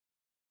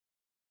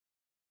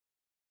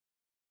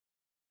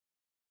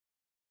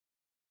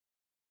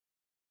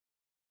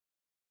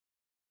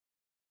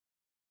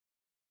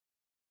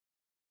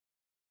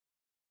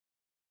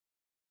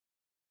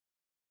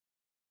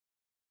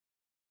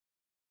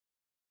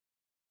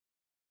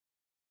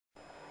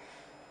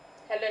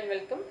Hello and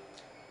welcome.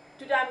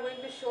 Today I am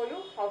going to show you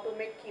how to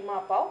make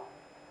Keema Pav,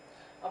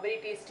 a very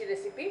tasty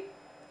recipe.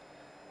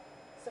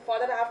 So for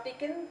that I have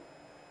taken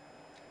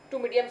 2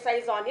 medium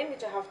sized onion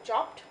which I have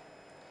chopped,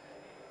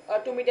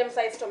 2 medium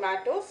sized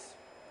tomatoes,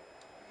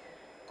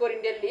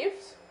 coriander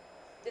leaves,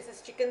 this is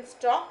chicken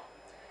stock,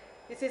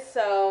 this is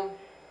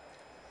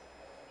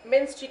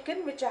minced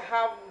chicken which I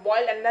have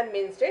boiled and then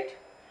minced it,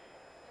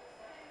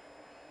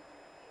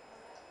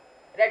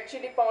 red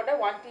chili powder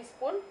 1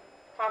 teaspoon,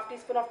 half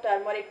teaspoon of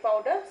turmeric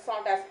powder,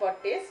 salt as per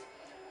taste,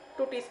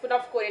 2 teaspoon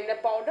of coriander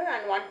powder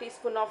and 1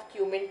 teaspoon of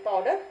cumin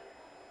powder,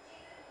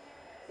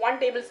 1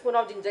 tablespoon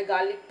of ginger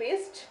garlic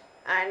paste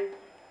and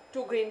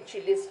 2 green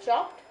chilies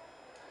chopped.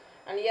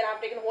 And here I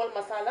have taken whole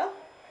masala.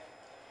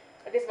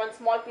 It is 1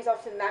 small piece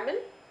of cinnamon,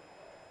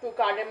 2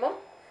 cardamom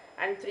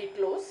and 3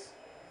 cloves.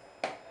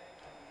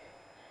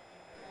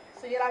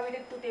 So here I have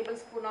added 2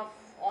 tablespoons of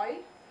oil.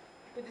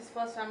 To this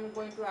first I am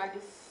going to add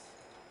this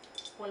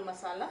whole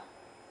masala.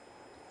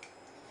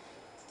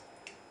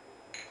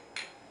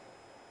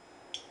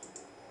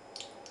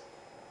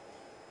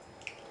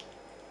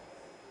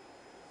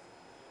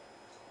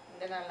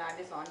 And then I will add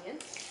this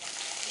onions.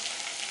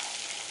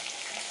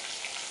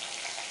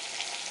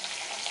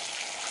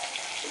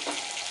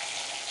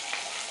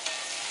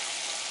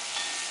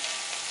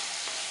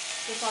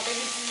 So saute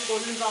this till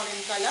golden brown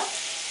in color.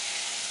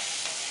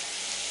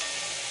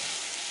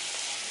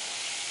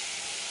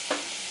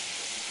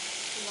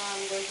 Now I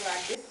am going to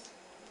add this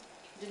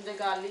ginger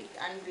garlic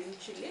and green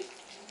chili.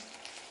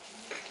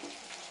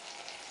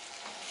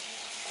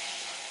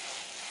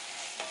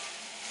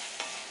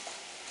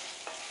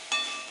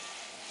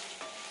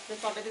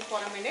 Just saute this for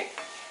a minute.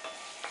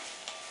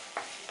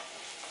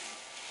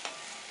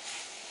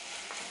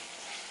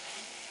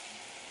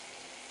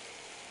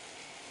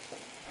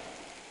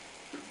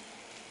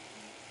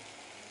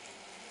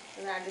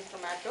 Then add this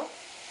tomato.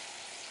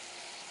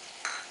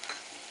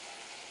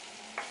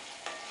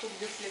 Cook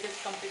this till it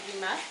is completely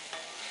mashed.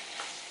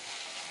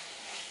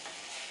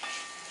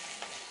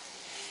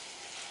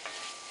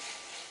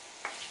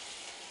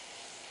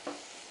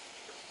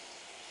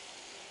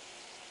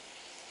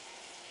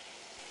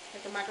 The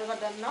tomatoes are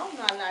done now.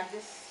 Now I will add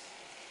this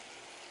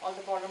all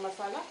the powder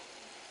masala.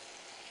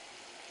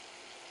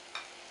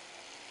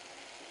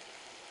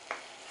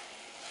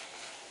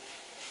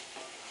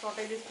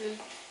 Saute this till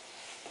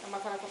the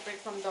masala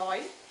separates from the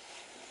oil.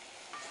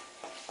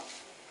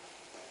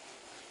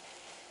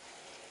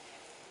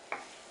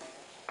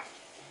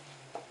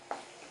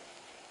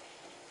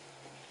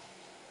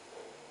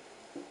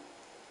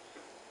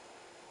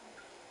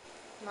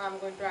 Now I am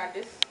going to add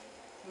this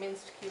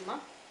minced keema.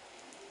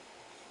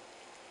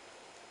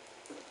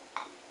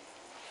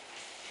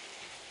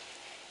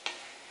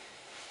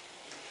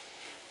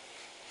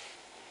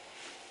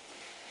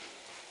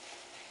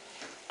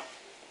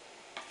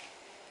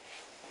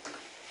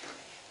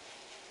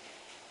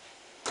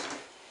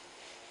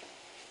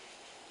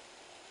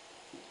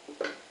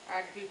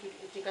 Add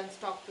chicken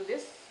stock to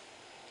this.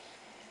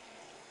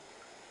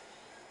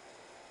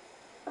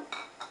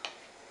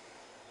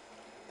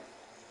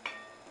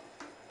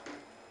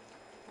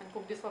 And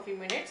cook this for a few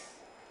minutes.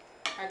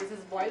 And this is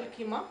boiled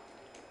keema.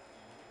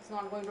 It's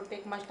not going to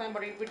take much time,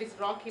 but if it is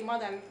raw keema,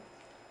 then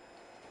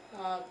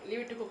leave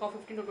it to cook for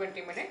 15 to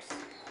 20 minutes.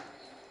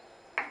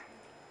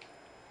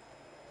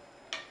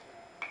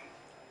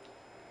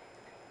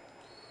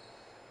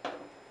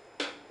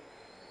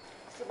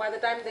 So by the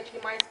time the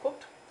keema is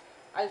cooked,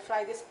 I'll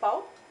fry this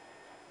pav.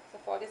 So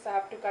for this I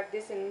have to cut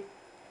this in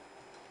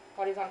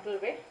horizontal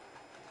way.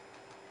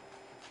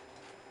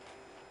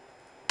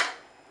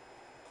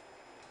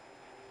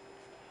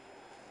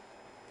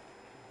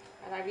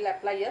 And I will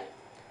apply here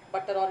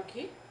butter or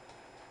ghee.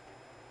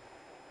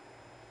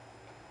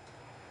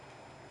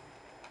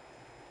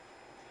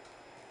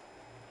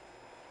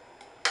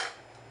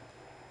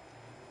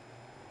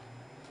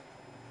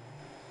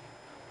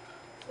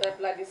 So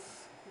apply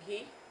this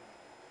ghee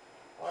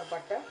or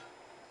butter.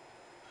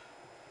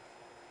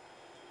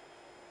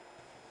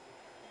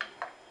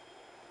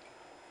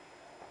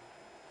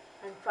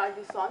 And fry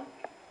this on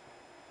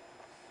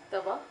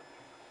tawa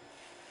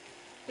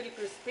till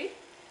crispy.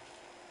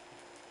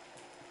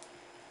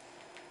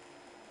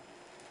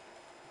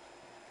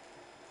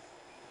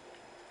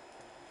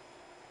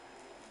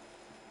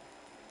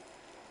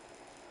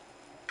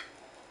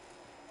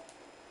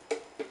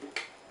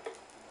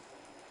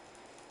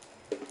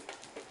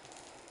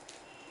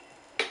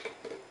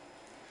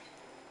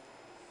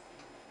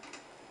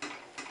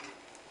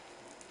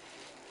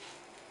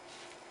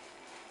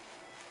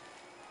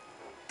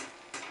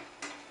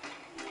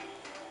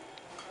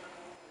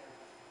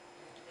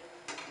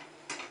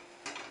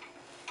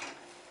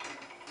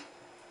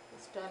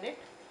 Turn it.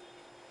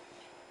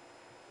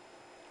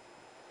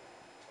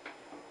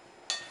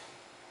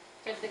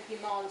 Check the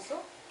keema also.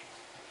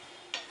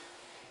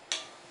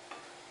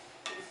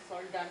 This is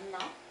all done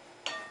now.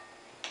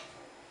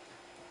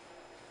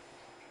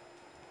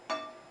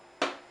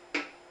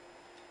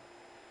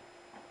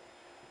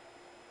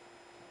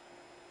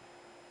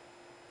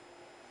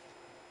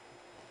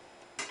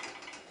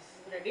 This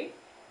is ready.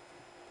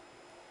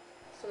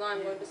 So now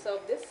I'm going to serve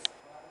this.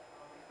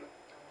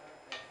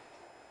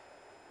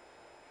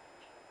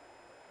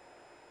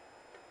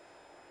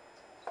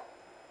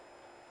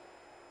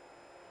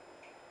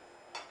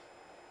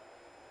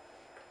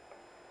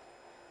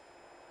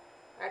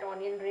 Add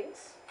onion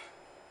rings.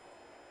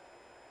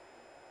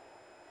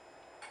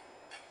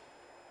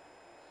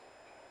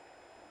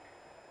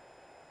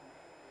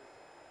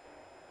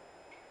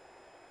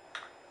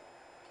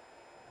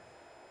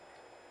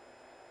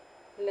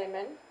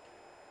 Lemon,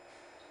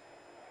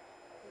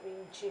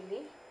 green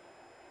chili,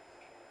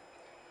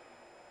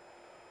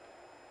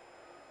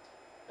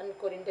 and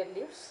coriander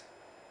leaves,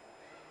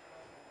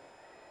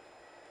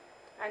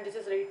 and this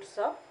is ready to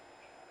serve.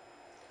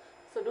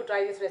 So do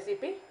try this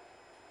recipe.